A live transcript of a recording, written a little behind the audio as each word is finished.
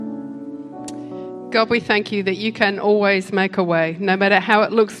God, we thank you that you can always make a way, no matter how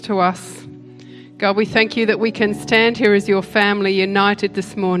it looks to us. God, we thank you that we can stand here as your family united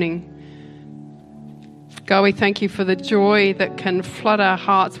this morning. God, we thank you for the joy that can flood our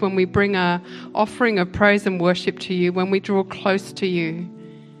hearts when we bring our offering of praise and worship to you, when we draw close to you.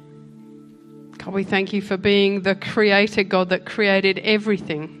 God, we thank you for being the creator, God, that created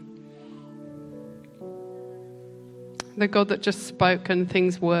everything. The God that just spoke and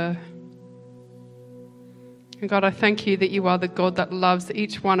things were. And God, I thank you that you are the God that loves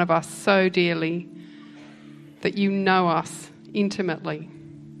each one of us so dearly, that you know us intimately,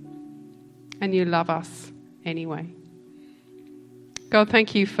 and you love us anyway. God,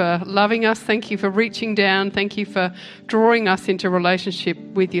 thank you for loving us. Thank you for reaching down. Thank you for drawing us into relationship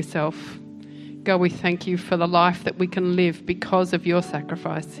with yourself. God, we thank you for the life that we can live because of your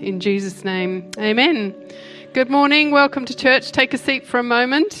sacrifice. In Jesus' name, amen. Good morning. Welcome to church. Take a seat for a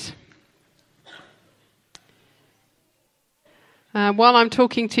moment. While I'm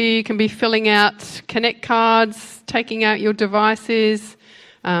talking to you, you can be filling out Connect cards, taking out your devices,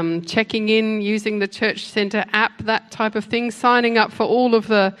 checking in, using the Church Centre app, that type of thing, signing up for all of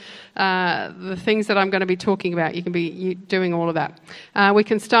the things that I'm going to be talking about. You can be doing all of that. We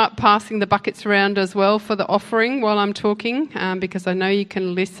can start passing the buckets around as well for the offering while I'm talking, because I know you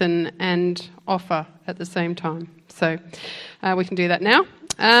can listen and offer at the same time. So we can do that now.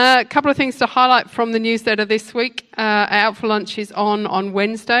 A couple of things to highlight from the newsletter this week. Out for Lunch is on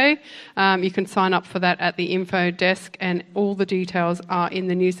Wednesday. You can sign up for that at the info desk, and all the details are in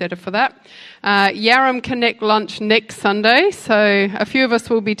the newsletter for that. Yarram Connect Lunch next Sunday. So a few of us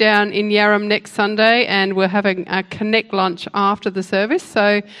will be down in Yarram next Sunday, and we're having a Connect Lunch after the service.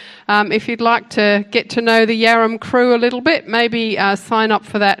 So if you'd like to get to know the Yarram crew a little bit, maybe sign up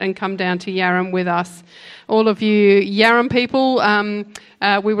for that and come down to Yarram with us. All of you Yarram people,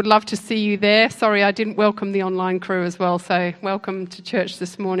 we would love to see you there. Sorry, I didn't welcome the online crew as well, so welcome to church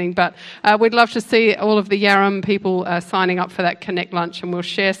this morning. But we'd love to see all of the Yarram people signing up for that Connect Lunch, and we'll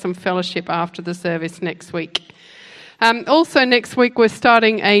share some fellowship after the service next week. Also next week we're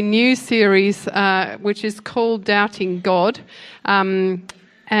starting a new series which is called Doubting God.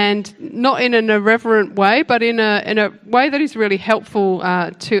 And not in an irreverent way, but in a way that is really helpful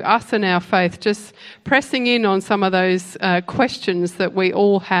to us and our faith, just pressing in on some of those questions that we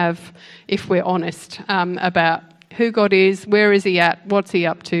all have, if we're honest, about who God is, where is he at, what's he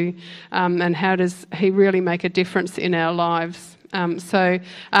up to, and how does he really make a difference in our lives. So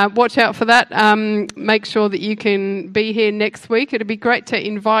watch out for that. Make sure that you can be here next week. It'd be great to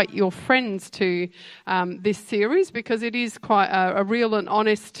invite your friends to this series, because it is quite a real and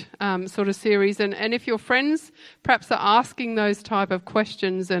honest sort of series. And if your friends perhaps are asking those type of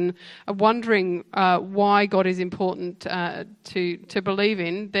questions and are wondering why God is important to believe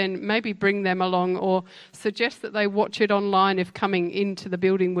in, then maybe bring them along, or suggest that they watch it online if coming into the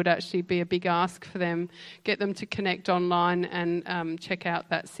building would actually be a big ask for them. Get them to connect online and check out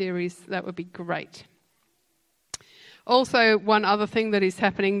that series. That would be great. Also, one other thing that is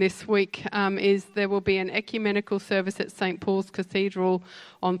happening this week is there will be an ecumenical service at St. Paul's Cathedral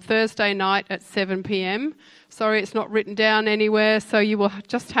on Thursday night at 7 p.m. Sorry, it's not written down anywhere, so you will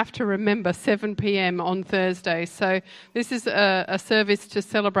just have to remember 7 p.m. on Thursday. So this is a service to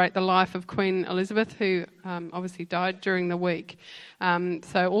celebrate the life of Queen Elizabeth, who obviously died during the week.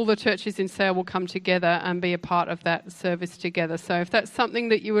 So all the churches in Sale will come together and be a part of that service together. So if that's something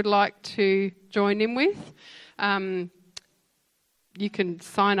that you would like to join in with, you can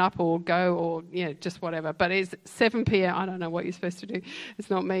sign up or go, or just whatever. But it's 7 p.m. I don't know what you're supposed to do. It's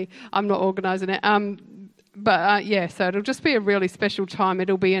not me. I'm not organising it. So it'll just be a really special time.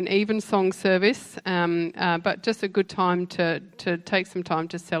 It'll be an evensong service, but just a good time to take some time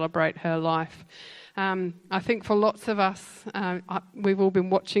to celebrate her life. I think for lots of us, we've all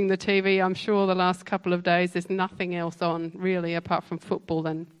been watching the TV. I'm sure the last couple of days there's nothing else on really apart from football,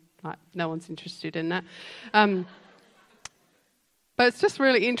 and no one's interested in that. But it's just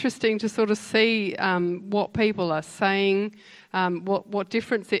really interesting to sort of see what people are saying, what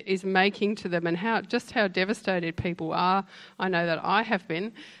difference it is making to them, and how devastated people are. I know that I have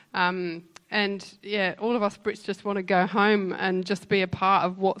been. And all of us Brits just want to go home and just be a part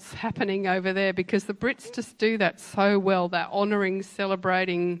of what's happening over there, because the Brits just do that so well, that honouring,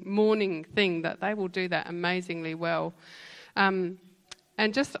 celebrating, mourning thing, that they will do that amazingly well.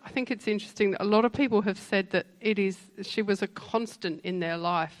 And just, I think it's interesting that a lot of people have said that she was a constant in their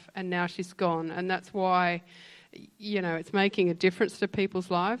life, and now she's gone, and that's why, it's making a difference to people's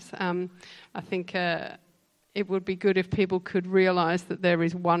lives. I think it would be good if people could realise that there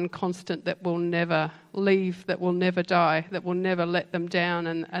is one constant that will never leave, that will never die, that will never let them down,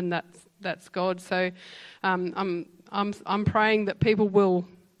 and that's God. So I'm praying that people will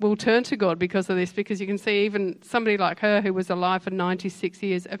turn to God because of this, because you can see even somebody like her who was alive for 96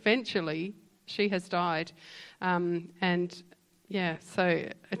 years, eventually she has died. So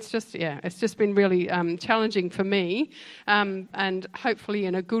it's just been really challenging for me, and hopefully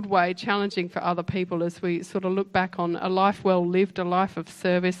in a good way challenging for other people as we sort of look back on a life well lived, a life of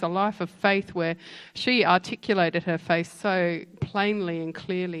service, a life of faith where she articulated her faith so plainly and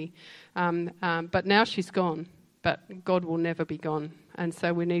clearly. But now she's gone, but God will never be gone. And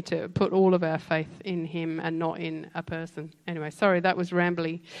so we need to put all of our faith in him and not in a person. Anyway, sorry, that was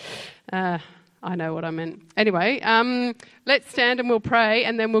rambly. I know what I meant. Anyway, let's stand and we'll pray,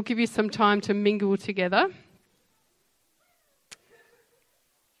 and then we'll give you some time to mingle together.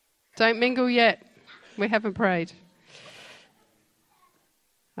 Don't mingle yet. We haven't prayed.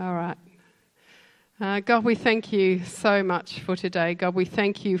 All right. God, we thank you so much for today. God, we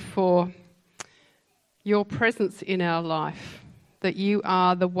thank you for your presence in our life, that you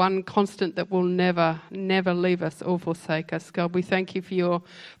are the one constant that will never, never leave us or forsake us. God, we thank you for your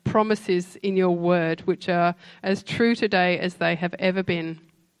promises in your word, which are as true today as they have ever been.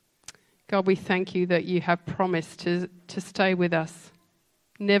 God, we thank you that you have promised to stay with us,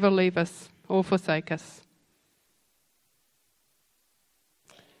 never leave us or forsake us.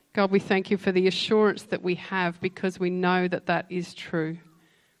 God, we thank you for the assurance that we have because we know that that is true.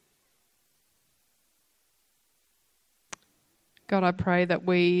 God, I pray that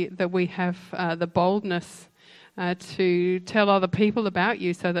we have the boldness to tell other people about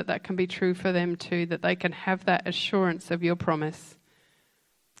you so that can be true for them too, that they can have that assurance of your promise.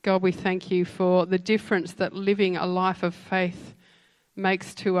 God, we thank you for the difference that living a life of faith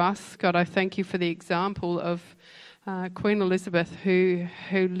makes to us. God, I thank you for the example of Queen Elizabeth who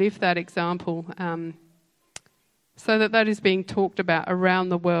lived that example so that is being talked about around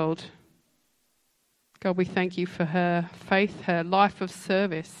the world. God, we thank you for her faith, her life of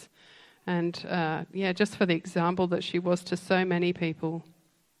service, and just for the example that she was to so many people.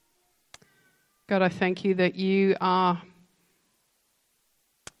 God, I thank you that you are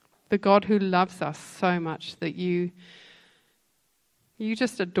the God who loves us so much, that you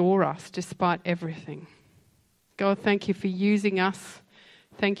just adore us despite everything. God, thank you for using us.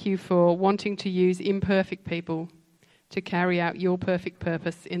 Thank you for wanting to use imperfect people to carry out your perfect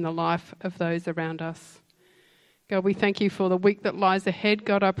purpose in the life of those around us. God, we thank you for the week that lies ahead.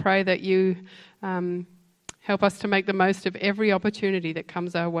 God, I pray that you help us to make the most of every opportunity that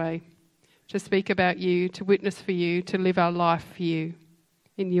comes our way, to speak about you, to witness for you, to live our life for you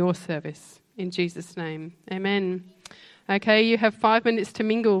in your service. In Jesus' name, amen. Okay, you have 5 minutes to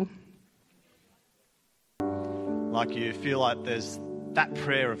mingle. Like you feel like there's that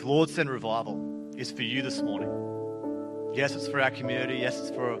prayer of Lord, send revival is for you this morning. Yes, it's for our community. Yes,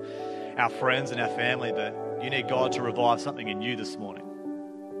 it's for our friends and our family, but you need God to revive something in you this morning.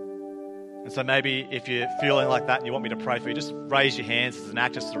 And so maybe if you're feeling like that and you want me to pray for you, just raise your hands as an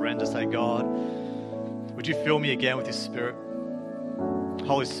act of surrender. Say, God, would you fill me again with your Spirit?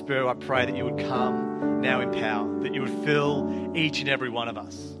 Holy Spirit, I pray that you would come now in power, that you would fill each and every one of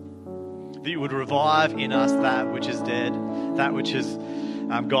us, that you would revive in us that which is dead, that which has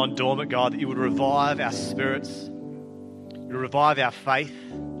gone dormant, God, that you would revive our spirits, you would revive our faith,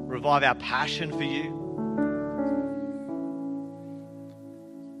 revive our passion for you.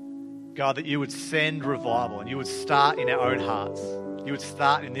 God, that you would send revival and you would start in our own hearts. You would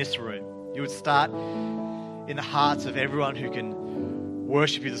start in this room. You would start in the hearts of everyone who can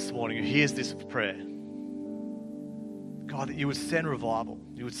worship you this morning, who hears this prayer. God, that you would send revival.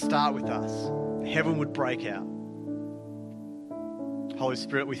 You would start with us. Heaven would break out. Holy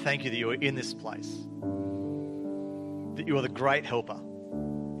Spirit, we thank you that you are in this place, that you are the great helper.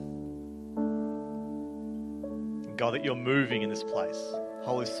 And God, that you're moving in this place.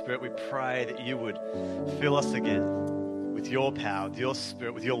 Holy Spirit, we pray that you would fill us again with your power, with your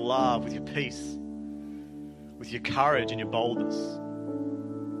Spirit, with your love, with your peace, with your courage and your boldness.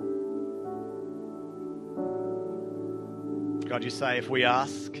 God, you say if we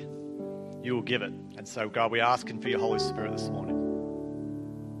ask, you will give it. And so, God, we're asking for your Holy Spirit this morning.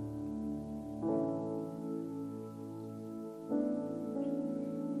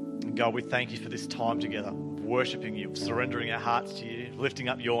 And God, we thank you for this time together, worshiping you, surrendering our hearts to you, lifting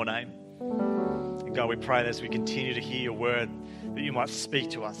up your name. And God, we pray that as we continue to hear your word, that you might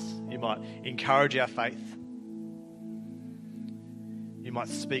speak to us. You might encourage our faith. You might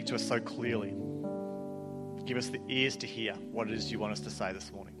speak to us so clearly. Give us the ears to hear what it is you want us to say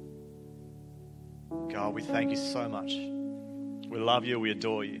this morning. God, we thank you so much. We love you. We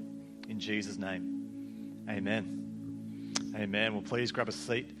adore you. In Jesus' name, amen. Amen. Well, please grab a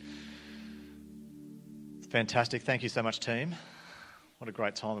seat. It's fantastic. Thank you so much, team. What a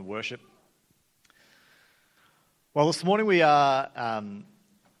great time of worship. Well, this morning we are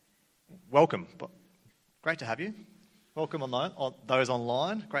welcome. Great to have you. Welcome online, those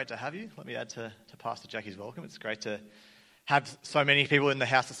online. Great to have you. Let me add to Pastor Jackie's welcome. It's great to have so many people in the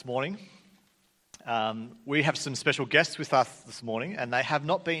house this morning. We have some special guests with us this morning, and they have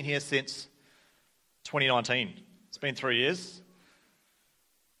not been here since 2019. It's been 3 years.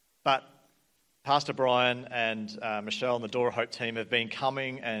 But Pastor Brian and Michelle and the Door of Hope team have been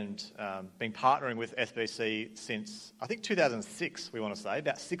coming and been partnering with SBC since, I think, 2006, we want to say,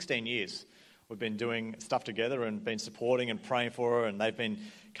 about 16 years. We've been doing stuff together and been supporting and praying for her, and they've been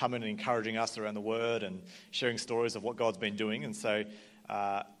coming and encouraging us around the Word and sharing stories of what God's been doing. And so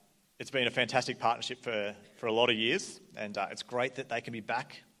it's been a fantastic partnership for a lot of years, and it's great that they can be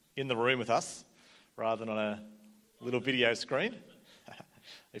back in the room with us rather than on a little video screen.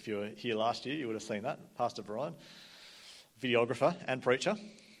 If you were here last year, you would have seen that. Pastor Brian, videographer and preacher.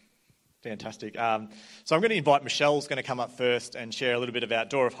 Fantastic. So I'm going to invite Michelle's going to come up first and share a little bit about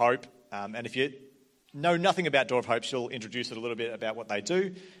Door of Hope. And if you know nothing about Door of Hope, she'll introduce it a little bit about what they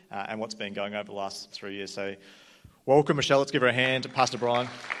do and what's been going over the last 3 years. So welcome, Michelle. Let's give her a hand. Pastor Brian.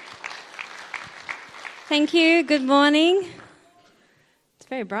 Thank you. Good morning. It's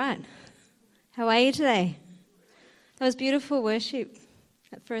very bright. How are you today? That was beautiful worship.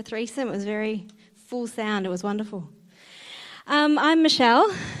 For a threesome, it was very full sound. It was wonderful. I'm Michelle,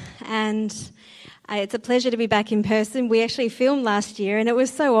 and it's a pleasure to be back in person. We actually filmed last year, and it was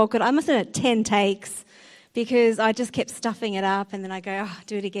so awkward. I must have had 10 takes because I just kept stuffing it up, and then I go,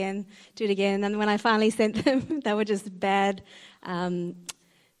 do it again. And then when I finally sent them, they were just bad.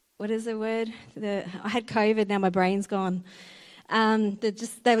 What is the word? I had COVID, now my brain's gone.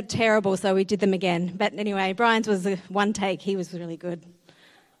 They were terrible, so we did them again. But anyway, Brian's was one take. He was really good.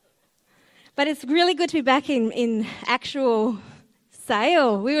 But it's really good to be back in actual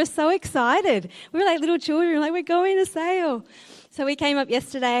Sale. We were so excited. We were like little children, like, we're going to Sale. So we came up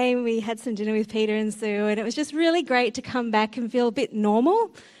yesterday and we had some dinner with Peter and Sue, and it was just really great to come back and feel a bit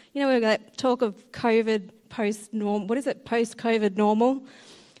normal. You know, we've got talk of COVID post-COVID normal.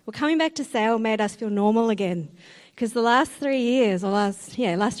 Well, coming back to Sale made us feel normal again, because the last 3 years, last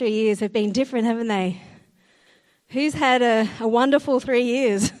 3 years have been different, haven't they? Who's had a wonderful 3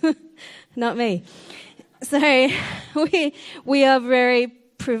 years? Not me. So we are very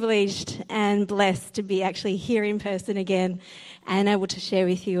privileged and blessed to be actually here in person again and able to share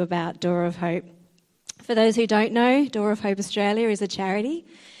with you about Door of Hope. For those who don't know, Door of Hope Australia is a charity.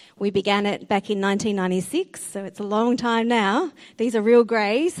 We began it back in 1996, so it's a long time now. These are real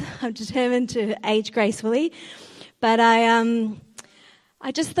greys. I'm determined to age gracefully. But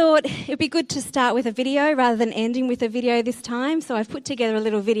I just thought it would be good to start with a video rather than ending with a video this time. So I've put together a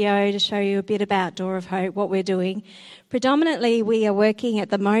little video to show you a bit about Door of Hope, what we're doing. Predominantly, we are working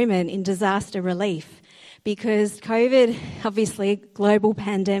at the moment in disaster relief because COVID, obviously, global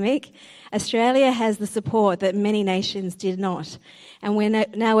pandemic. Australia has the support that many nations did not. And we're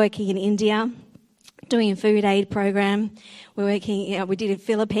now working in India, doing a food aid program. We're working, we did in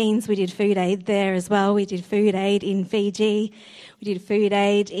Philippines, we did food aid there as well. We did food aid in Fiji. We did food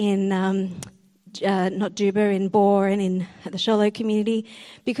aid in, not Juba, in Bor and in the Shallow community,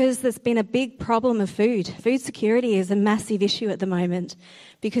 because there's been a big problem of food. Food security is a massive issue at the moment,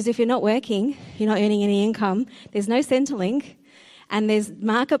 because if you're not working, you're not earning any income, there's no Centrelink, and there's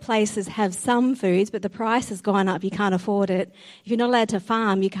marketplaces have some foods, but the price has gone up, you can't afford it. If you're not allowed to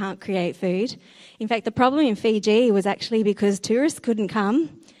farm, you can't create food. In fact, the problem in Fiji was actually because tourists couldn't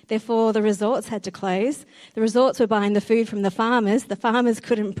come, therefore the resorts had to close. The resorts were buying the food from the farmers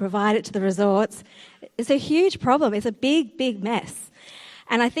couldn't provide it to the resorts. It's a huge problem, it's a big, big mess.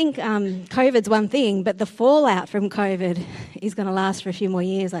 And I think COVID's one thing, but the fallout from COVID is going to last for a few more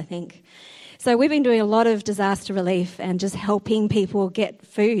years, I think. So we've been doing a lot of disaster relief and just helping people get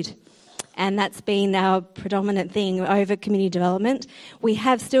food. And that's been our predominant thing over community development. We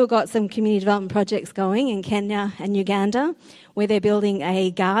have still got some community development projects going in Kenya and Uganda where they're building a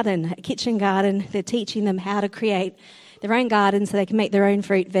garden, a kitchen garden. They're teaching them how to create their own garden so they can make their own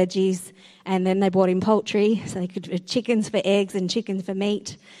fruit, veggies. And then they brought in poultry, so they could chickens for eggs and chickens for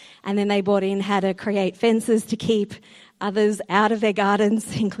meat. And then they brought in how to create fences to keep others out of their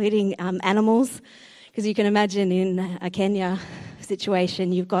gardens, including animals. Because you can imagine in a Kenya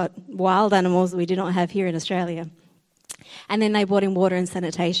situation, you've got wild animals that we do not have here in Australia. And then they brought in water and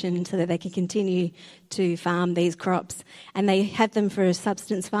sanitation so that they can continue to farm these crops. And they have them for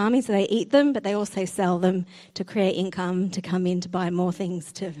subsistence farming, so they eat them, but they also sell them to create income to come in to buy more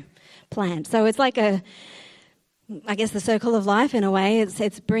things to plant. So it's like the circle of life in a way.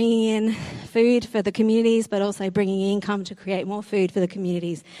 It's bringing in food for the communities, but also bringing income to create more food for the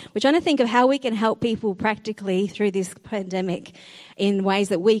communities. We're trying to think of how we can help people practically through this pandemic in ways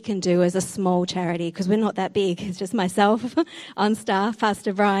that we can do as a small charity, because we're not that big. It's just myself on staff,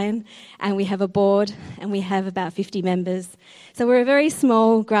 Pastor Brian, and we have a board, and we have about 50 members. So we're a very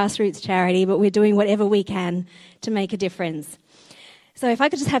small grassroots charity, but we're doing whatever we can to make a difference. So if I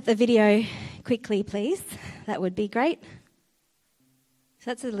could just have the video quickly, please, that would be great. So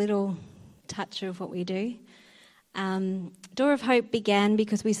that's a little touch of what we do. Door of Hope began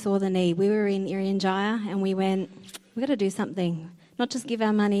because we saw the need. We were in Irian and we went, we've got to do something, not just give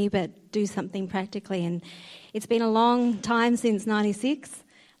our money, but do something practically. And it's been a long time since 96.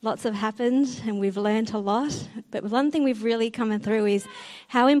 Lots have happened and we've learnt a lot. But one thing we've really come through is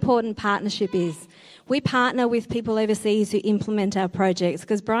how important partnership is. We partner with people overseas who implement our projects,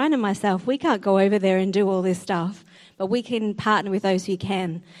 because Brian and myself, we can't go over there and do all this stuff, but we can partner with those who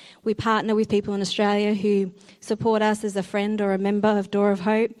can. We partner with people in Australia who support us as a friend or a member of Door of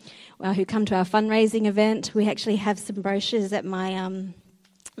Hope, who come to our fundraising event. We actually have some brochures at my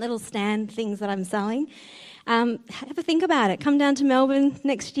little stand, things that I'm selling. Have a think about it. Come down to Melbourne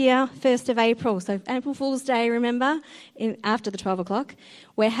next year, 1st of April. So April Fool's Day, remember, after the 12 o'clock.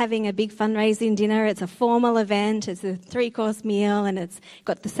 We're having a big fundraising dinner. It's a formal event. It's a 3-course meal, and it's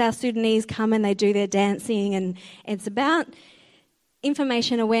got the South Sudanese come and they do their dancing. And it's about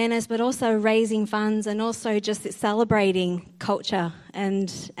information awareness, but also raising funds and also just celebrating culture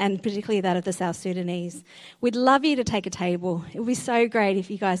and particularly that of the South Sudanese. We'd love you to take a table. It would be so great if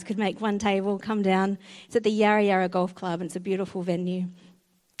you guys could make one table, come down. It's at the Yarra Yarra Golf Club and it's a beautiful venue.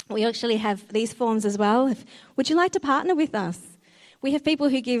 We actually have these forms as well. Would you like to partner with us? We have people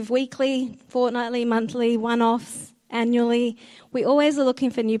who give weekly, fortnightly, monthly, one-offs, annually. We always are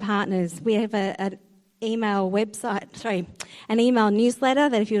looking for new partners. We have an email newsletter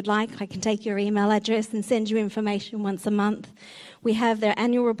that if you'd like, I can take your email address and send you information once a month. We have their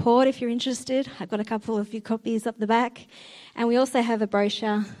annual report if you're interested. I've got a few copies up the back. And we also have a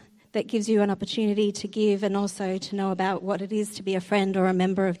brochure that gives you an opportunity to give and also to know about what it is to be a friend or a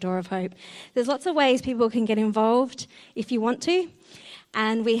member of Door of Hope. There's lots of ways people can get involved if you want to.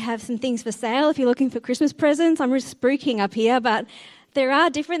 And we have some things for sale if you're looking for Christmas presents. I'm just spruiking up here, but there are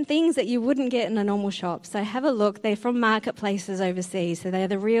different things that you wouldn't get in a normal shop. So have a look. They're from marketplaces overseas. So they're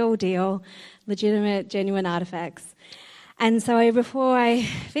the real deal, legitimate, genuine artefacts. And so before I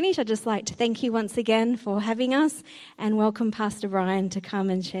finish, I'd just like to thank you once again for having us and welcome Pastor Brian to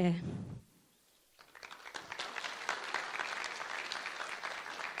come and share.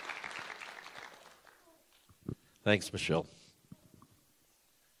 Thanks, Michelle.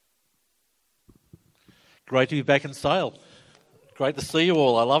 Great to be back in Sale. Great to see you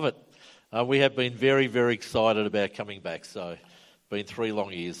all. I love it. We have been very, very excited about coming back. So it's been 3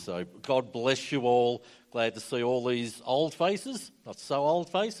 long years. So God bless you all. Glad to see all these old faces, not so old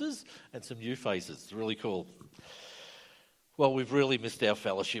faces, and some new faces. It's really cool. Well, we've really missed our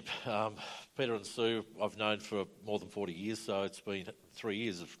fellowship. Peter and Sue I've known for more than 40 years, so it's been 3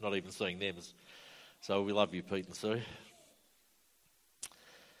 years of not even seeing them. So we love you, Pete and Sue.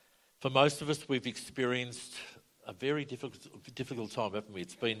 For most of us, we've experienced a very difficult time, haven't we?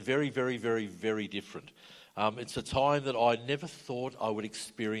 It's been very, very, very, very different. It's a time that I never thought I would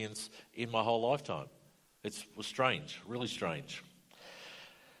experience in my whole lifetime. It was strange, really strange.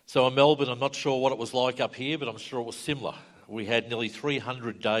 So in Melbourne, I'm not sure what it was like up here, but I'm sure it was similar. We had nearly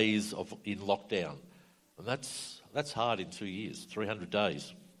 300 days in lockdown, and that's hard in 2 years, 300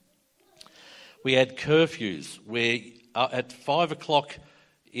 days. We had curfews where at 5 o'clock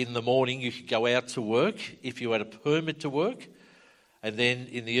in the morning you could go out to work if you had a permit to work, and then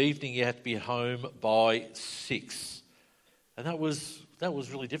in the evening you had to be home by 6. And that was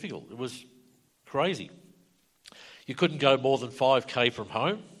really difficult. It was crazy. You couldn't go more than 5k from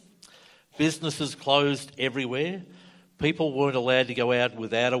home. Businesses closed everywhere. People weren't allowed to go out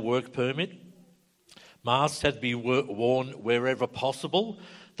without a work permit. Masks had to be worn wherever possible.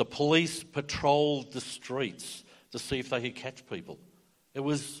 The police patrolled the streets to see if they could catch people. It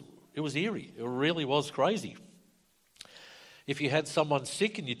was eerie. It really was crazy. If you had someone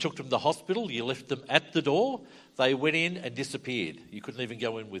sick and you took them to the hospital, you left them at the door, they went in and disappeared. You couldn't even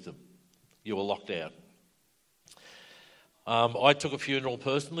go in with them. You were locked out. I took a funeral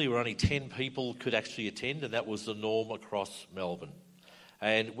personally where only 10 people could actually attend, and that was the norm across Melbourne.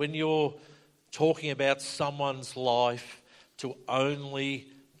 And when you're talking about someone's life to only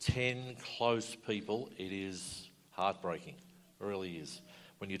 10 close people, it is heartbreaking. It really is.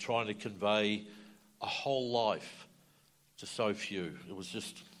 When you're trying to convey a whole life to so few. It was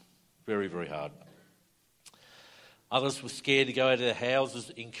just very, very hard. Others were scared to go out of their houses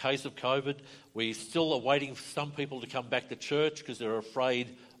in case of COVID. We still are waiting for some people to come back to church because they're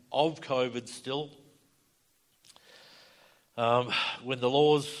afraid of COVID still. When the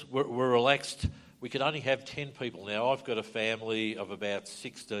laws were relaxed, we could only have 10 people. Now, I've got a family of about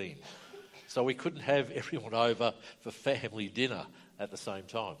 16. So we couldn't have everyone over for family dinner at the same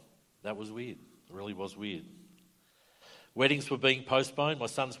time. That was weird. It really was weird. Weddings were being postponed. My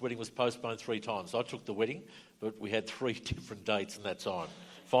son's wedding was postponed 3 times. I took the wedding, but we had 3 different dates in that time.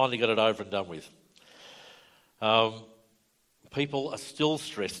 Finally got it over and done with. People are still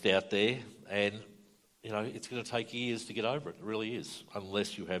stressed out there, and it's going to take years to get over it. It really is,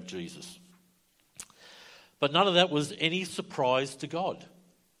 unless you have Jesus. But none of that was any surprise to God.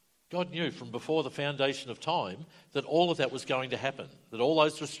 God knew from before the foundation of time that all of that was going to happen, that all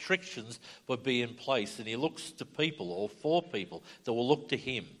those restrictions would be in place, and he looks to people, or for people, that will look to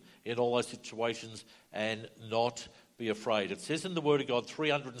him in all those situations and not be afraid. It says in the Word of God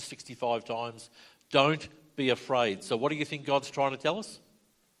 365 times, don't be afraid. So what do you think God's trying to tell us?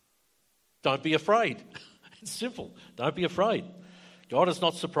 Don't be afraid. It's simple. Don't be afraid. God is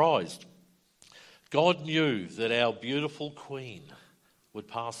not surprised. God knew that our beautiful Queen would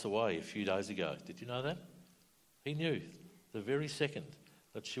pass away a few days ago. Did you know that? He knew the very second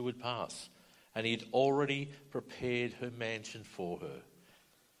that she would pass, and he'd already prepared her mansion for her.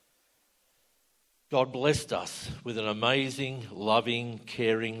 God blessed us with an amazing, loving,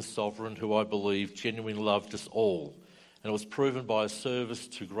 caring sovereign who I believe genuinely loved us all, and it was proven by a service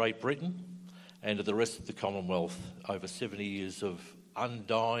to Great Britain and to the rest of the Commonwealth over 70 years of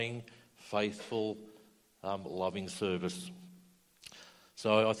undying, faithful, loving service.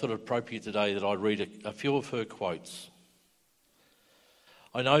 So I thought it appropriate today that I read a few of her quotes.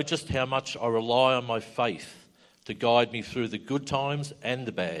 I know just how much I rely on my faith to guide me through the good times and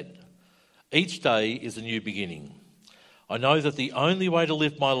the bad. Each day is a new beginning. I know that the only way to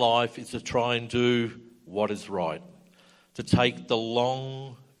live my life is to try and do what is right, to take the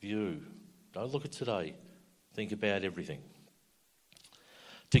long view. Don't look at today. Think about everything.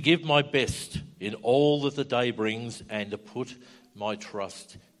 To give my best in all that the day brings and to put my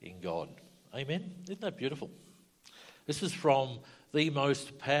trust in God. Amen? Isn't that beautiful? This is from the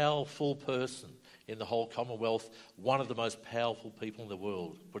most powerful person in the whole Commonwealth, one of the most powerful people in the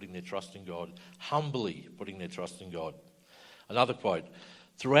world, putting their trust in God, humbly putting their trust in God. Another quote,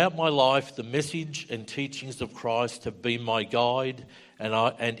 throughout my life, the message and teachings of Christ have been my guide,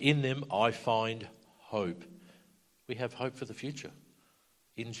 and in them I find hope. We have hope for the future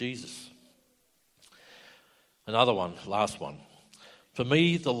in Jesus. Another one, last one. For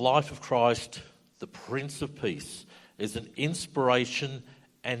me, the life of Christ, the Prince of Peace, is an inspiration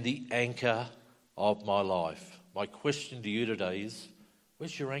and the anchor of my life. My question to you today is,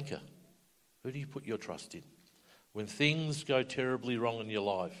 where's your anchor? Who do you put your trust in? When things go terribly wrong in your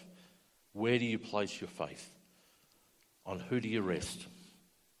life, where do you place your faith? On who do you rest?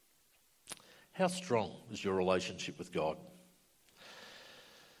 How strong is your relationship with God?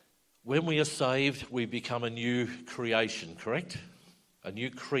 When we are saved, we become a new creation, correct? A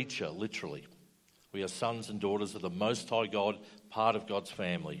new creature, literally. We are sons and daughters of the Most High God, part of God's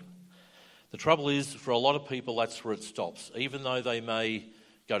family. The trouble is, for a lot of people, that's where it stops. Even though they may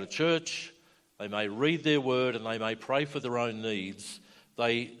go to church, they may read their word, and they may pray for their own needs,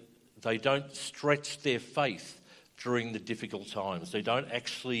 they don't stretch their faith during the difficult times. They don't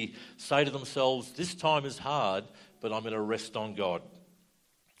actually say to themselves, this time is hard, but I'm going to rest on God.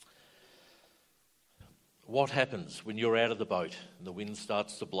 What happens when you're out of the boat and the wind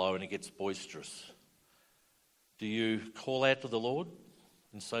starts to blow and it gets boisterous? Do you call out to the Lord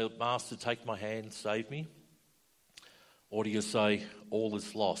and say, Master, take my hand, save me? Or do you say, all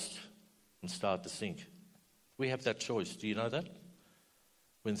is lost, and start to sink? We have that choice. Do you know that?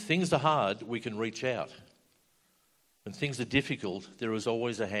 When things are hard, we can reach out. When things are difficult, there is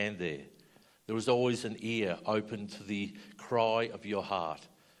always a hand there. There is always an ear open to the cry of your heart.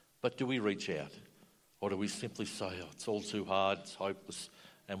 But do we reach out? Or do we simply say, oh, it's all too hard, it's hopeless,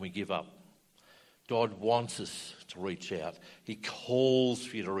 and we give up? God wants us to reach out. He calls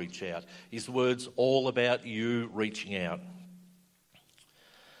for you to reach out. His word's all about you reaching out.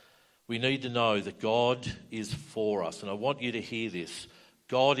 We need to know that God is for us, and I want you to hear this.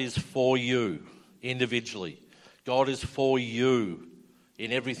 God is for you individually. God is for you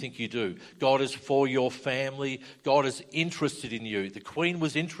in everything you do. God is for your family. God is interested in you. The Queen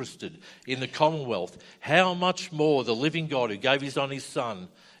was interested in the Commonwealth. How much more the living God who gave his only Son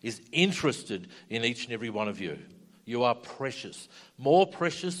is interested in each and every one of you. You are precious, more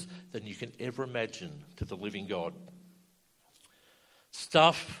precious than you can ever imagine to the living God.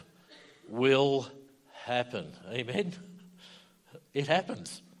 Stuff will happen. Amen? It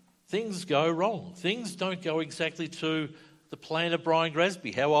happens. Things go wrong. Things don't go exactly to the plan of Brian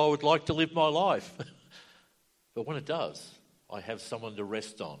Grasby, how I would like to live my life. But when it does, I have someone to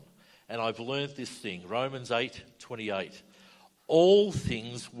rest on. And I've learnt this thing, Romans 8:28. All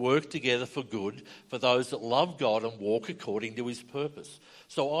things work together for good for those that love God and walk according to his purpose.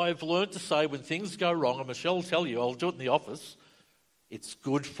 So I've learnt to say when things go wrong, and Michelle will tell you, I'll do it in the office, it's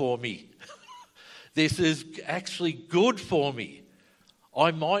good for me. This is actually good for me.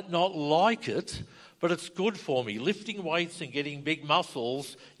 I might not like it, but it's good for me. Lifting weights and getting big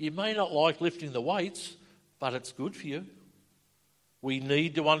muscles, you may not like lifting the weights, but it's good for you. We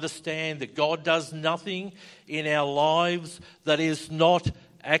need to understand that God does nothing in our lives that is not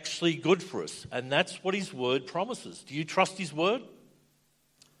actually good for us. And that's what his word promises. Do you trust his word?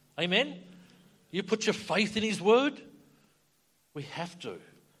 Amen? You put your faith in his word? We have to.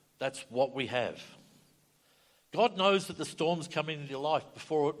 That's what we have. God knows that the storm's coming into your life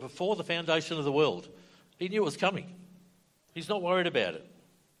before the foundation of the world. He knew it was coming. He's not worried about it.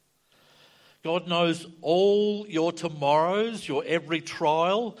 God knows all your tomorrows, your every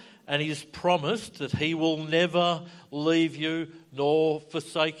trial, and he's promised that he will never leave you nor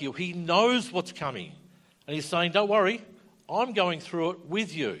forsake you. He knows what's coming. And he's saying, don't worry, I'm going through it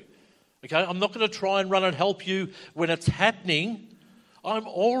with you. Okay, I'm not going to try and run and help you when it's happening. I'm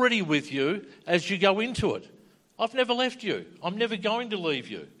already with you as you go into it. I've never left you. I'm never going to leave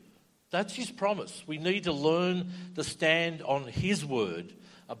you. That's his promise. We need to learn to stand on his word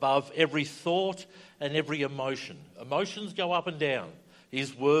above every thought and every emotion. Emotions go up and down.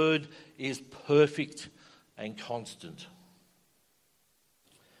 His word is perfect and constant.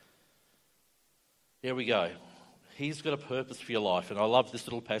 There we go. He's got a purpose for your life. And I love this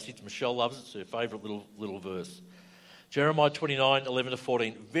little passage. Michelle loves it. It's her favourite little verse. Jeremiah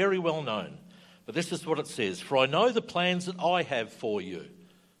 29:11-14. Very well known. But this is what it says. For I know the plans that I have for you.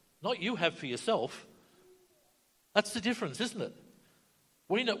 Not you have for yourself. That's the difference, isn't it?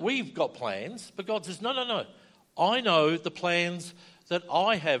 We've got plans, but God says, no. I know the plans that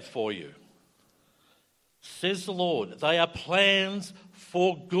I have for you. Says the Lord, they are plans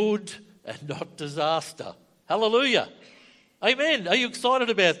for good and not disaster. Hallelujah. Amen. Are you excited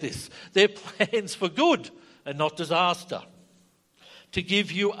about this? They're plans for good and not disaster. To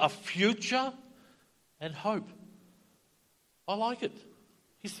give you a future and hope. I like it.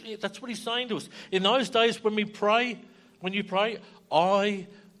 That's what he's saying to us. In those days when you pray, I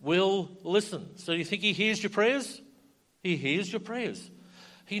will listen. So you think he hears your prayers? He hears your prayers.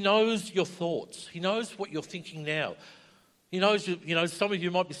 He knows your thoughts. He knows what you're thinking now. He knows, some of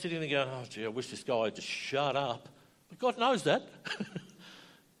you might be sitting there going, oh, gee, I wish this guy would just shut up. But God knows that.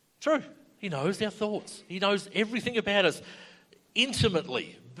 True. He knows our thoughts. He knows everything about us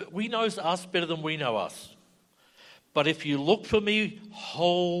intimately. He knows us better than we know us. But if you look for me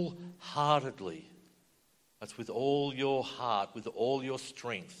wholeheartedly, that's with all your heart, with all your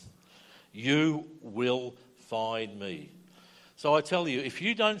strength, you will find me. So I tell you, if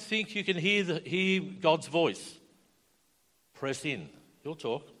you don't think you can hear God's voice, press in. He'll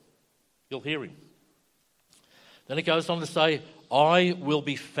talk. You'll hear him. Then it goes on to say, I will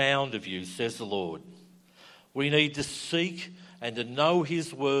be found of you, says the Lord. We need to seek and to know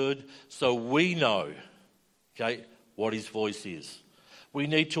his word so we know, what his voice is. We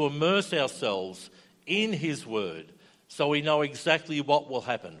need to immerse ourselves in his word so we know exactly what will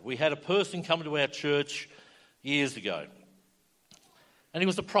happen. We had a person come to our church years ago, and he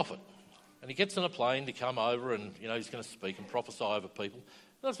was a prophet. And he gets on a plane to come over and, he's going to speak and prophesy over people.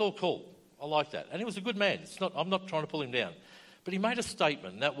 That's all cool. I like that. And he was a good man. I'm not trying to pull him down. But he made a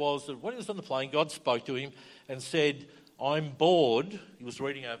statement, and that was that when he was on the plane, God spoke to him and said, I'm bored. He was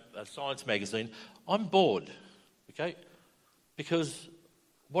reading a science magazine. I'm bored, because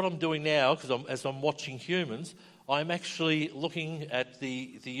what I'm doing now, as I'm watching humans, I'm actually looking at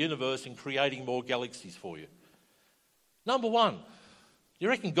the universe and creating more galaxies for you. Number one, you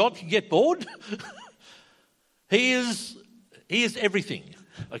reckon God can get bored? He is everything,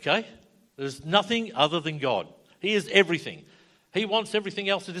 There's nothing other than God. He is everything. He wants everything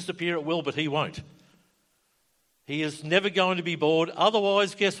else to disappear at will, but he won't. He is never going to be bored.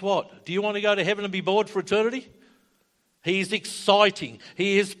 Otherwise, guess what? Do you want to go to heaven and be bored for eternity? He is exciting.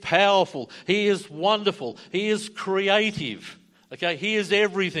 He is powerful. He is wonderful. He is creative. Okay, he is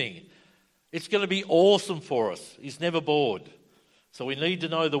everything. It's going to be awesome for us. He's never bored. So we need to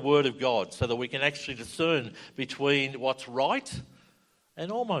know the Word of God so that we can actually discern between what's right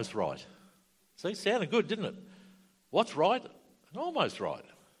and almost right. See, sounded good, didn't it? What's right and almost right.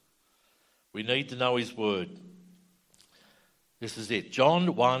 We need to know his Word. This is it.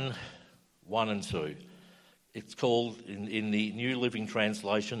 John 1, 1 and 2. It's called, in the New Living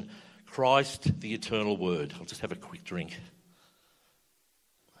Translation, Christ the Eternal Word. I'll just have a quick drink.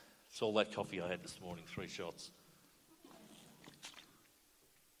 It's all that coffee I had this morning, 3 shots.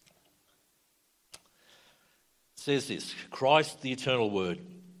 It says this, Christ the Eternal Word.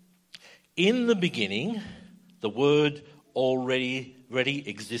 In the beginning, the Word already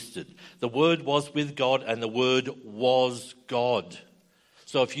existed. The Word was with God and the Word was God.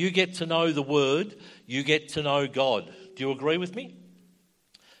 So if you get to know the Word, you get to know God. Do you agree with me?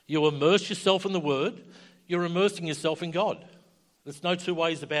 You immerse yourself in the Word, you're immersing yourself in God. There's no two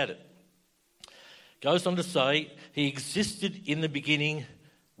ways about it. Goes on to say, he existed in the beginning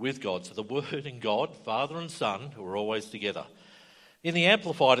with God. So the Word and God, Father and Son, who are always together. In the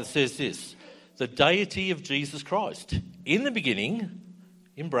Amplified it says this, the deity of Jesus Christ. In the beginning,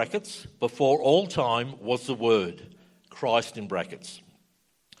 in brackets, before all time was the Word, Christ in brackets.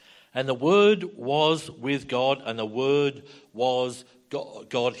 And the Word was with God and the Word was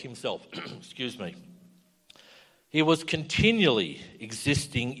God himself. Excuse me. He was continually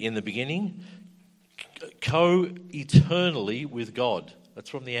existing in the beginning, co-eternally with God. That's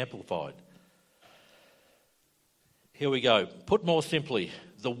from the Amplified. Here we go. Put more simply,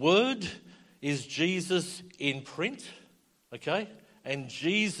 the Word is Jesus in print, okay? And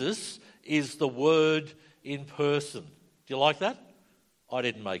Jesus is the Word in person. Do you like that? I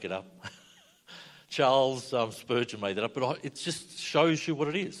didn't make it up. Charles Spurgeon made that up, but it just shows you what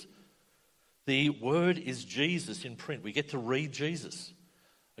it is. The Word is Jesus in print. We get to read Jesus,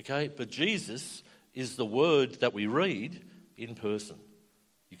 okay? But Jesus is the Word that we read in person.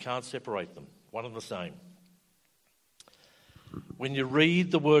 You can't separate them, one and the same. When you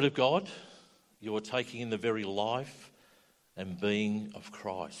read the Word of God, you are taking in the very life and being of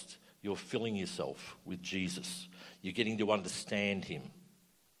Christ. You're filling yourself with Jesus. You're getting to understand him.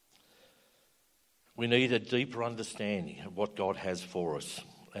 We need a deeper understanding of what God has for us.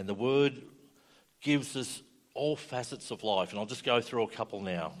 And the Word gives us all facets of life. And I'll just go through a couple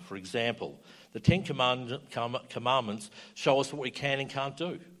now. For example, the 10 Commandments show us what we can and can't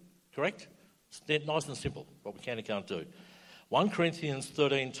do. Correct? It's nice and simple, what we can and can't do. 1 Corinthians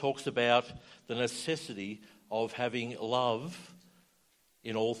 13 talks about the necessity of having love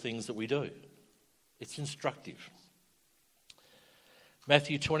in all things that we do. It's instructive.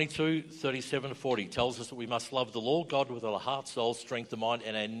 Matthew 22, 37 to 40 tells us that we must love the Lord God with our heart, soul, strength, and mind,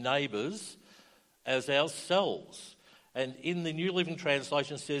 and our neighbours as ourselves. And in the New Living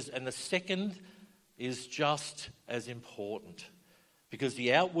Translation it says, and the second is just as important. Because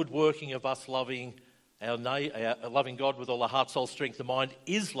the outward working of us loving loving God with all our heart, soul, strength and mind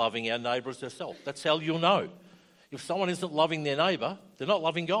is loving our neighbour as ourselves. That's how you'll know. If someone isn't loving their neighbour, they're not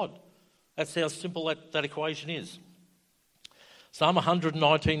loving God. That's how simple that equation is. Psalm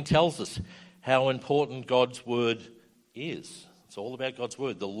 119 tells us how important God's Word is. It's all about God's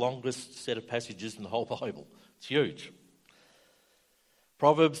Word, the longest set of passages in the whole Bible. It's huge.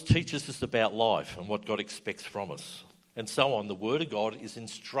 Proverbs teaches us about life and what God expects from us. And so on. The Word of God is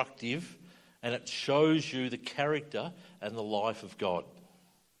instructive and it shows you the character and the life of God.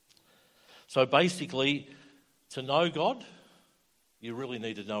 So basically, to know God, you really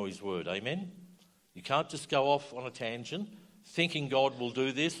need to know his Word. Amen? You can't just go off on a tangent thinking God will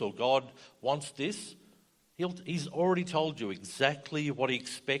do this or God wants this. He's already told you exactly what he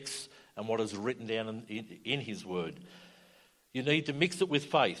expects and what is written down in his Word. You need to mix it with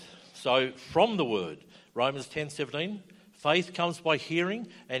faith. So from the Word, Romans 10:17, faith comes by hearing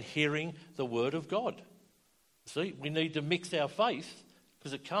and hearing the Word of God. See, we need to mix our faith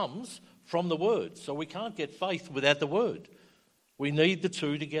because it comes from the Word. So we can't get faith without the Word. We need the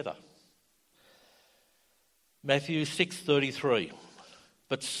two together. Matthew 6:33,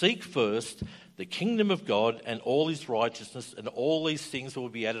 but seek first the kingdom of God and all his righteousness, and all these things will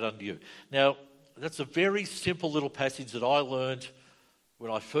be added unto you. Now, that's a very simple little passage that I learned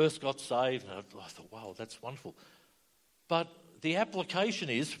when I first got saved. And I thought, wow, that's wonderful. But the application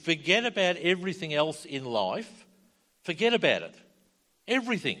is, forget about everything else in life. Forget about it.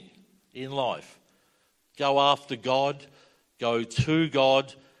 Everything in life. Go after God. Go to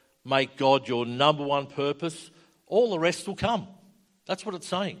God. Make God your number one purpose. All the rest will come. That's what it's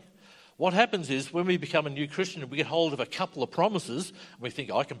saying. What happens is when we become a new Christian, we get hold of a couple of promises, and we think,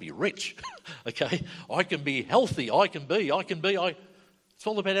 I can be rich, okay? I can be healthy, It's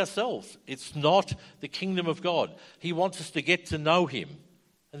all about ourselves. It's not the kingdom of God. He wants us to get to know him.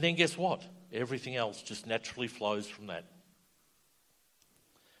 And then guess what? Everything else just naturally flows from that.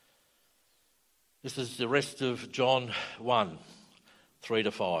 This is the rest of John 1,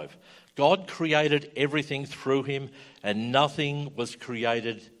 3-5. God created everything through him, and nothing was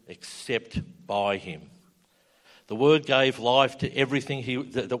created except by him. The Word gave life to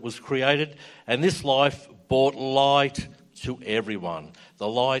everything that was created, and this life brought light to everyone. The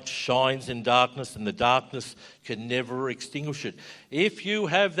light shines in darkness, and the darkness can never extinguish it. If you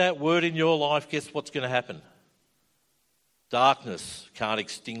have that Word in your life, guess what's going to happen? Darkness can't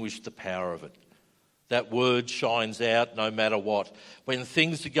extinguish the power of it. That Word shines out no matter what. When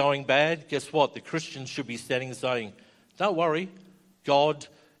things are going bad, guess what? The Christians should be standing and saying, don't worry, God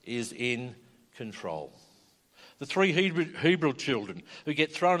is in control. The 3 Hebrew children who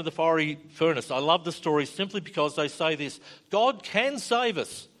get thrown into the fiery furnace. I love the story simply because they say this: God can save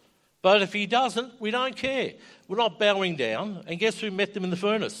us, but if he doesn't, we don't care. We're not bowing down. And guess who met them in the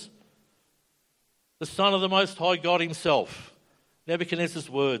furnace? The Son of the Most High God himself. Nebuchadnezzar's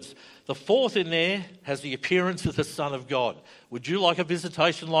words. The 4th in there has the appearance of the Son of God. Would you like a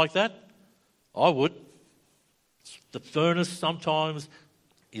visitation like that? I would. The furnace sometimes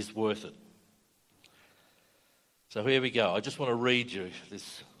is worth it. So here we go. I just want to read you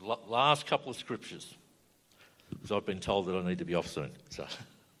this last couple of scriptures, because I've been told that I need to be off soon. So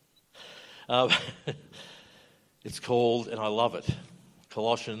it's called, and I love it,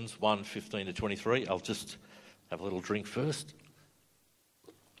 Colossians 1:15-23. I'll just have a little drink first.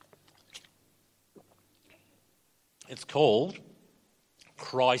 It's called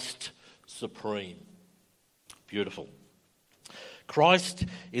Christ Supreme. Beautiful. Christ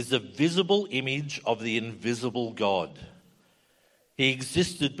is the visible image of the invisible God. He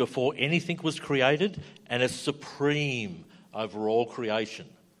existed before anything was created and is supreme over all creation.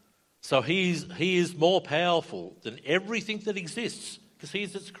 So he is more powerful than everything that exists because he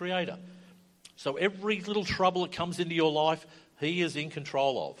is its creator. So every little trouble that comes into your life, he is in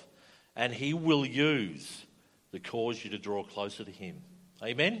control of. And he will use to cause you to draw closer to him.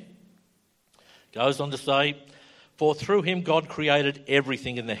 Amen? Goes on to say, for through him God created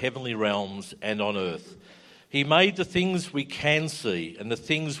everything in the heavenly realms and on earth. He made the things we can see and the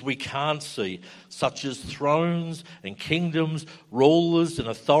things we can't see, such as thrones and kingdoms, rulers and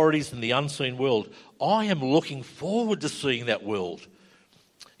authorities in the unseen world. I am looking forward to seeing that world.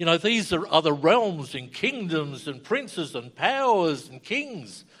 You know, these are other realms and kingdoms and princes and powers and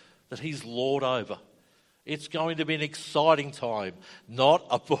kings that he's lord over. It's going to be an exciting time, not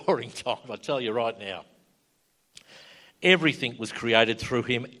a boring time, I tell you right now. Everything was created through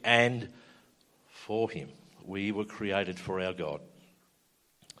him and for him. We were created for our God.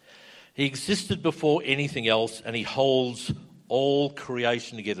 He existed before anything else, and he holds all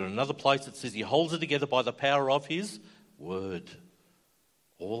creation together. In another place it says he holds it together by the power of his word.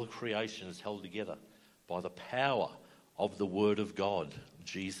 All creation is held together by the power of the word of God,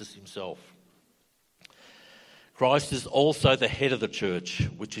 Jesus himself. Christ is also the head of the church,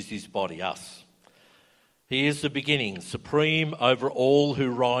 which is his body, us. He is the beginning, supreme over all who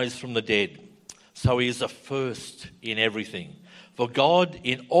rise from the dead. So he is the first in everything. For God,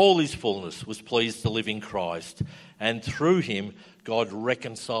 in all his fullness, was pleased to live in Christ. And through him, God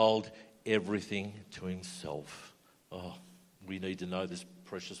reconciled everything to himself. Oh, we need to know this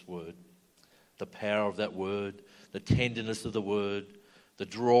precious word. The power of that word, the tenderness of the word, the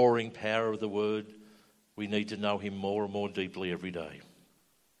drawing power of the word. We need to know him more and more deeply every day.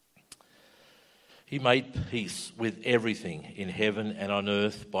 He made peace with everything in heaven and on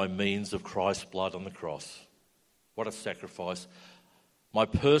earth by means of Christ's blood on the cross. What a sacrifice. My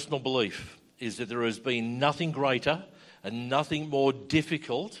personal belief is that there has been nothing greater and nothing more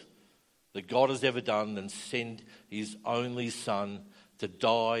difficult that God has ever done than send his only son to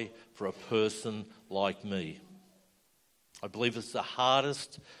die for a person like me. I believe it's the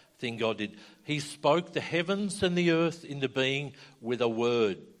hardest thing God did. He spoke the heavens and the earth into being with a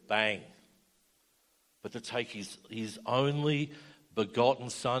word, bang. But to take his only begotten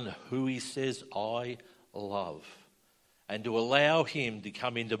son, who he says, I love, and to allow him to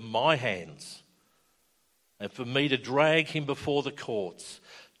come into my hands, and for me to drag him before the courts,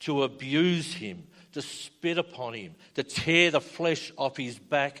 to abuse him, to spit upon him, to tear the flesh off his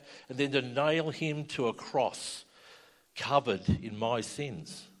back, and then to nail him to a cross covered in my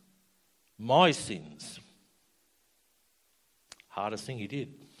sins. My sins. Hardest thing he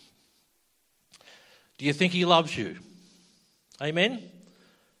did. Do you think he loves you? Amen?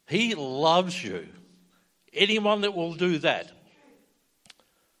 He loves you. Anyone that will do that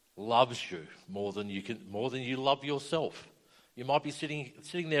loves you more than you love yourself. You might be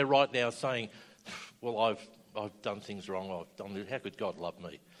sitting there right now saying, well, I've done things wrong. How could God love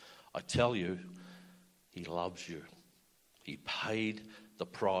me? I tell you, he loves you. He paid the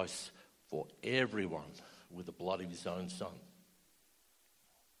price for everyone with the blood of his own son.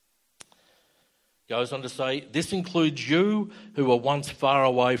 Goes on to say, this includes you who were once far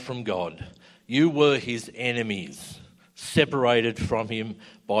away from God. You were his enemies, separated from him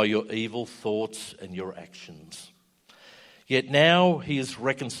by your evil thoughts and your actions. Yet now he has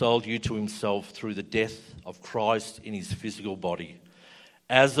reconciled you to himself through the death of Christ in his physical body.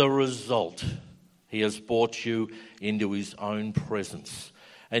 As a result, he has brought you into his own presence.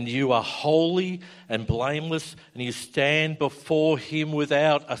 And you are holy and blameless, and you stand before him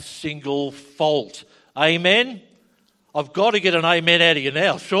without a single fault. Amen? I've got to get an amen out of you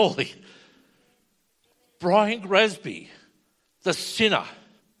now, surely. Brian Grasby, the sinner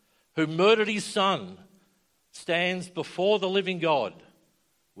who murdered his son, stands before the living God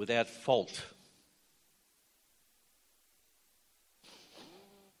without fault.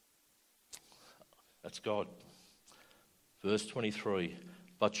 That's God. Verse 23,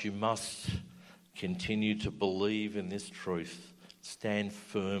 but you must continue to believe in this truth. Stand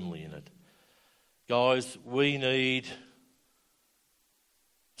firmly in it. Guys, we need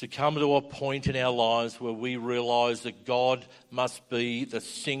to come to a point in our lives where we realise that God must be the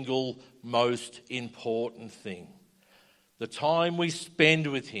single most important thing. The time we spend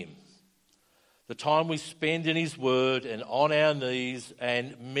with him, the time we spend in his word and on our knees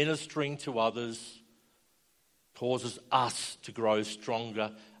and ministering to others causes us to grow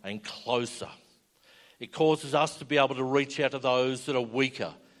stronger and closer. It causes us to be able to reach out to those that are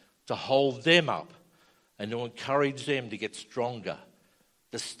weaker, to hold them up and to encourage them to get stronger,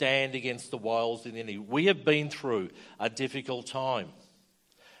 to stand against the wiles of the enemy. We have been through a difficult time.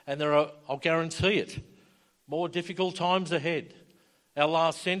 And there are, I'll guarantee it, more difficult times ahead. Our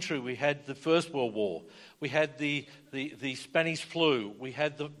last century, we had the First World War. We had the Spanish flu. We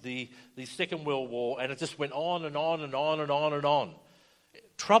had the Second World War. And it just went on and on and on and on and on.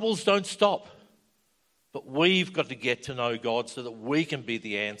 Troubles don't stop. But we've got to get to know God so that we can be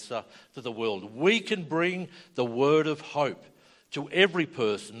the answer to the world. We can bring the word of hope to every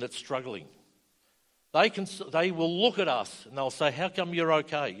person that's struggling. They will look at us and they'll say, how come you're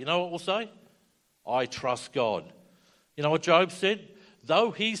okay? You know what we'll say? I trust God. You know what Job said?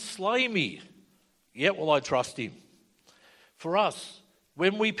 Though he slay me, yet will I trust him. For us,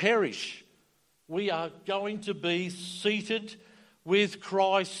 when we perish, we are going to be seated with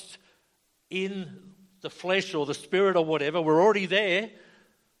Christ in the flesh or the spirit or whatever. We're already there.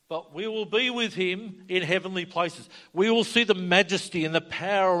 But we will be with him in heavenly places. We will see the majesty and the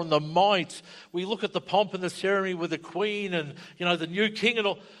power and the might. We look at the pomp and the ceremony with the queen and, the new king and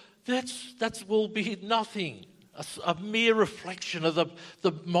all. That will be nothing. A mere reflection of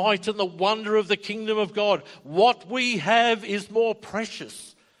the might and the wonder of the kingdom of God. What we have is more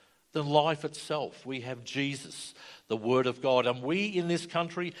precious than life itself. We have Jesus, the Word of God. And we in this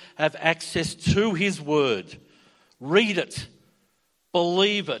country have access to his Word. Read it.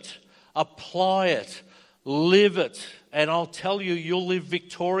 Believe it, apply it, live it, and I'll tell you, you'll live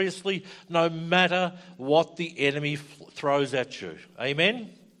victoriously no matter what the enemy throws at you. Amen?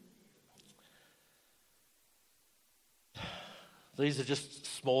 These are just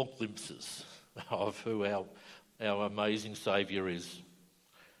small glimpses of who our amazing Saviour is.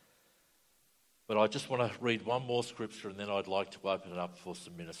 But I just want to read one more scripture and then I'd like to open it up for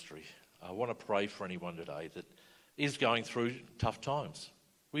some ministry. I want to pray for anyone today that is going through tough times.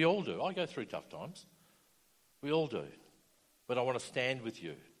 We all do. I go through tough times. We all do. But I want to stand with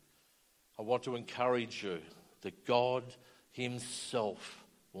you. I want to encourage you that God himself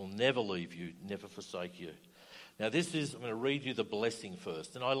will never leave you, never forsake you. Now I'm going to read you the blessing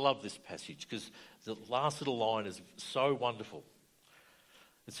first. And I love this passage because the last little line is so wonderful.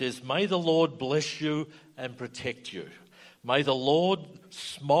 It says, may the Lord bless you and protect you. May the Lord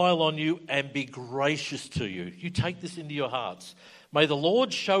smile on you and be gracious to you. You take this into your hearts. May the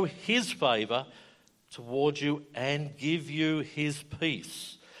Lord show his favour towards you and give you his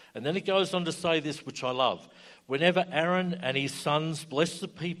peace. And then it goes on to say this, which I love. Whenever Aaron and his sons bless the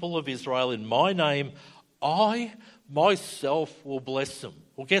people of Israel in my name, I myself will bless them.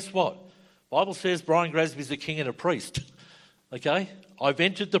 Well, guess what? The Bible says Brian Grasby is a king and a priest. Okay? I've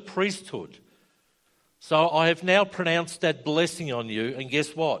entered the priesthood. So I have now pronounced that blessing on you, and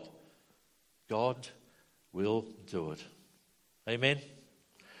guess what? God will do it. Amen?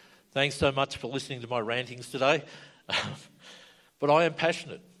 Thanks so much for listening to my rantings today. But I am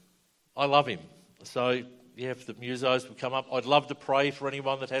passionate. I love him. So, yeah, if the musos would come up, I'd love to pray for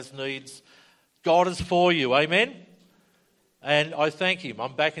anyone that has needs. God is for you, amen? And I thank him.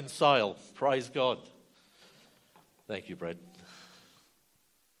 I'm back in Sale. Praise God. Thank you, Brad.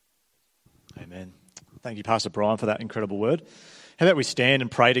 Amen. Thank you, Pastor Brian, for that incredible word. How about we stand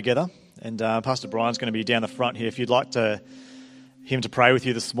and pray together? And Pastor Brian's going to be down the front here. If you'd like him to pray with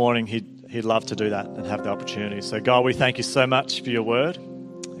you this morning, he'd love to do that and have the opportunity. So, God, we thank you so much for your word.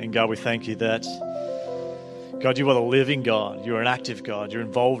 And, God, we thank you that, God, you are the living God. You're an active God. You're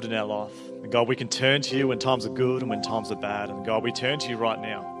involved in our life. And, God, we can turn to you when times are good and when times are bad. And, God, we turn to you right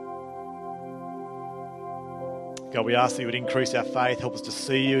now. God, we ask that you would increase our faith. Help us to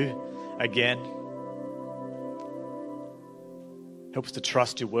see you again. Help us to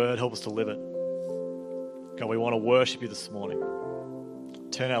trust your word. Help us to live it. God, we want to worship you this morning.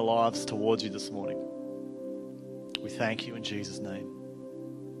 Turn our lives towards you this morning. We thank you in Jesus' name.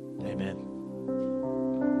 Amen.